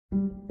Hey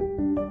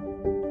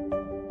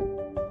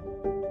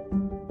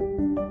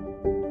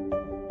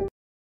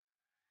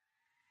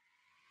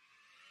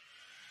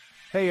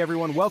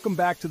everyone, welcome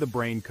back to the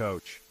Brain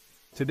Coach.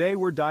 Today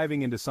we're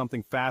diving into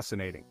something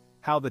fascinating,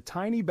 how the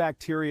tiny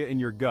bacteria in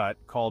your gut,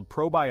 called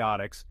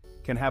probiotics,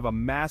 can have a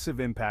massive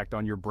impact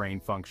on your brain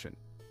function.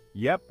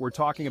 Yep, we're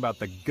talking about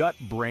the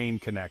gut-brain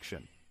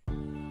connection.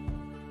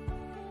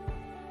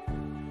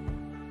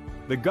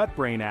 The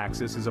gut-brain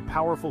axis is a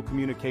powerful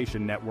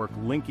communication network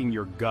linking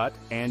your gut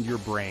and your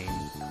brain.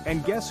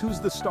 And guess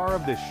who's the star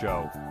of this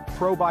show?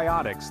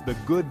 Probiotics, the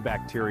good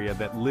bacteria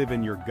that live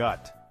in your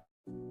gut.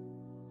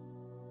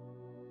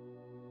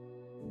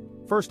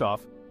 First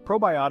off,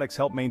 probiotics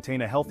help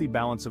maintain a healthy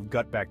balance of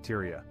gut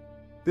bacteria.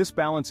 This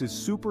balance is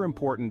super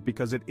important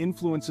because it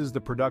influences the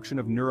production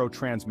of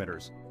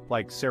neurotransmitters,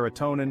 like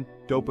serotonin,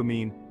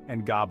 dopamine,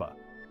 and GABA.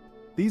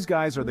 These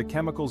guys are the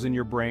chemicals in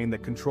your brain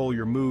that control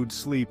your mood,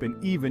 sleep,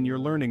 and even your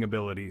learning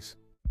abilities.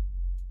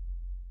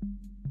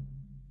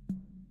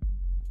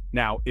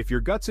 Now, if your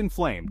gut's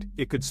inflamed,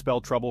 it could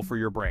spell trouble for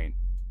your brain.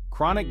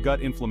 Chronic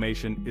gut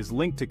inflammation is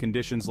linked to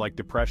conditions like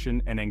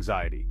depression and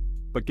anxiety.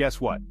 But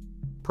guess what?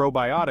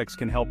 Probiotics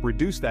can help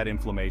reduce that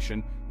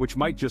inflammation, which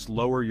might just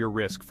lower your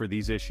risk for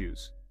these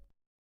issues.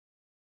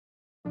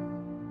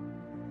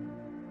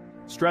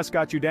 Stress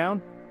got you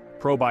down?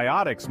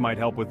 Probiotics might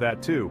help with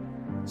that too.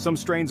 Some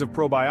strains of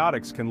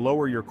probiotics can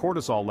lower your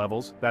cortisol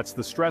levels, that's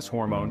the stress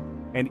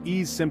hormone, and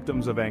ease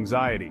symptoms of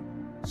anxiety.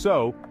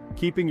 So,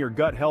 keeping your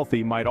gut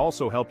healthy might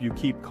also help you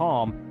keep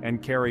calm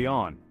and carry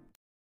on.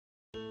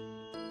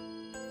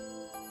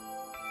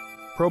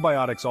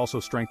 Probiotics also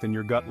strengthen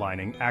your gut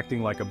lining,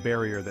 acting like a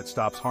barrier that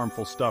stops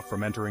harmful stuff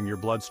from entering your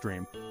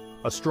bloodstream.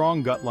 A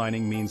strong gut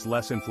lining means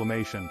less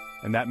inflammation,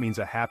 and that means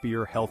a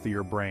happier,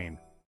 healthier brain.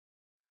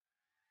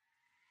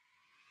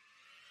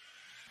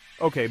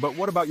 Okay, but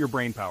what about your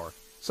brain power?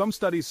 Some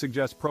studies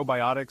suggest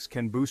probiotics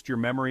can boost your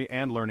memory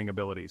and learning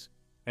abilities.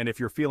 And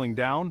if you're feeling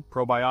down,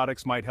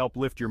 probiotics might help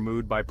lift your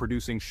mood by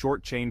producing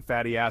short-chain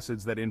fatty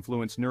acids that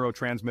influence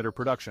neurotransmitter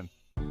production.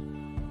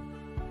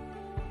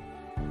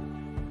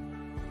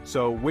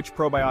 So, which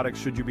probiotics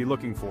should you be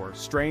looking for?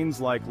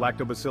 Strains like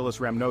Lactobacillus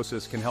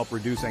rhamnosus can help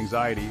reduce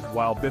anxiety,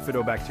 while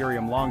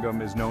Bifidobacterium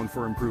longum is known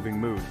for improving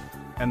mood.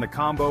 And the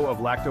combo of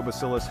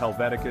Lactobacillus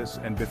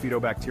helveticus and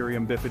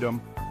Bifidobacterium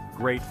bifidum,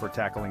 great for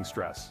tackling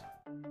stress.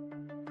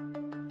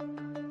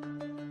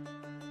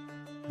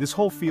 This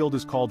whole field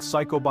is called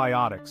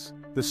psychobiotics,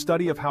 the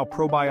study of how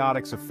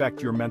probiotics affect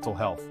your mental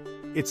health.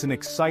 It's an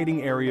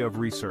exciting area of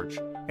research,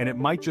 and it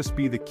might just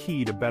be the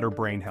key to better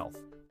brain health.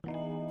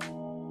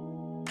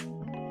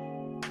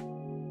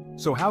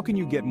 So how can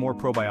you get more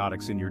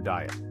probiotics in your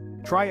diet?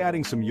 Try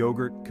adding some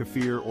yogurt,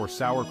 kefir, or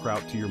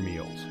sauerkraut to your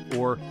meals.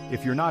 Or,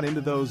 if you're not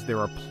into those, there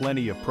are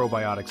plenty of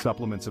probiotic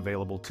supplements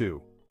available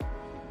too.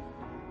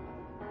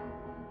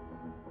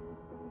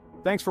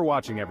 Thanks for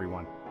watching,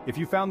 everyone. If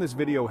you found this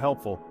video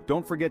helpful,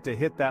 don't forget to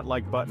hit that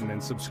like button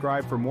and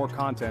subscribe for more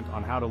content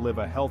on how to live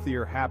a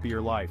healthier, happier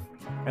life.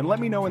 And let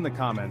me know in the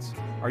comments,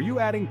 are you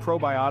adding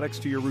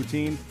probiotics to your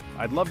routine?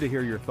 I'd love to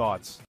hear your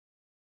thoughts.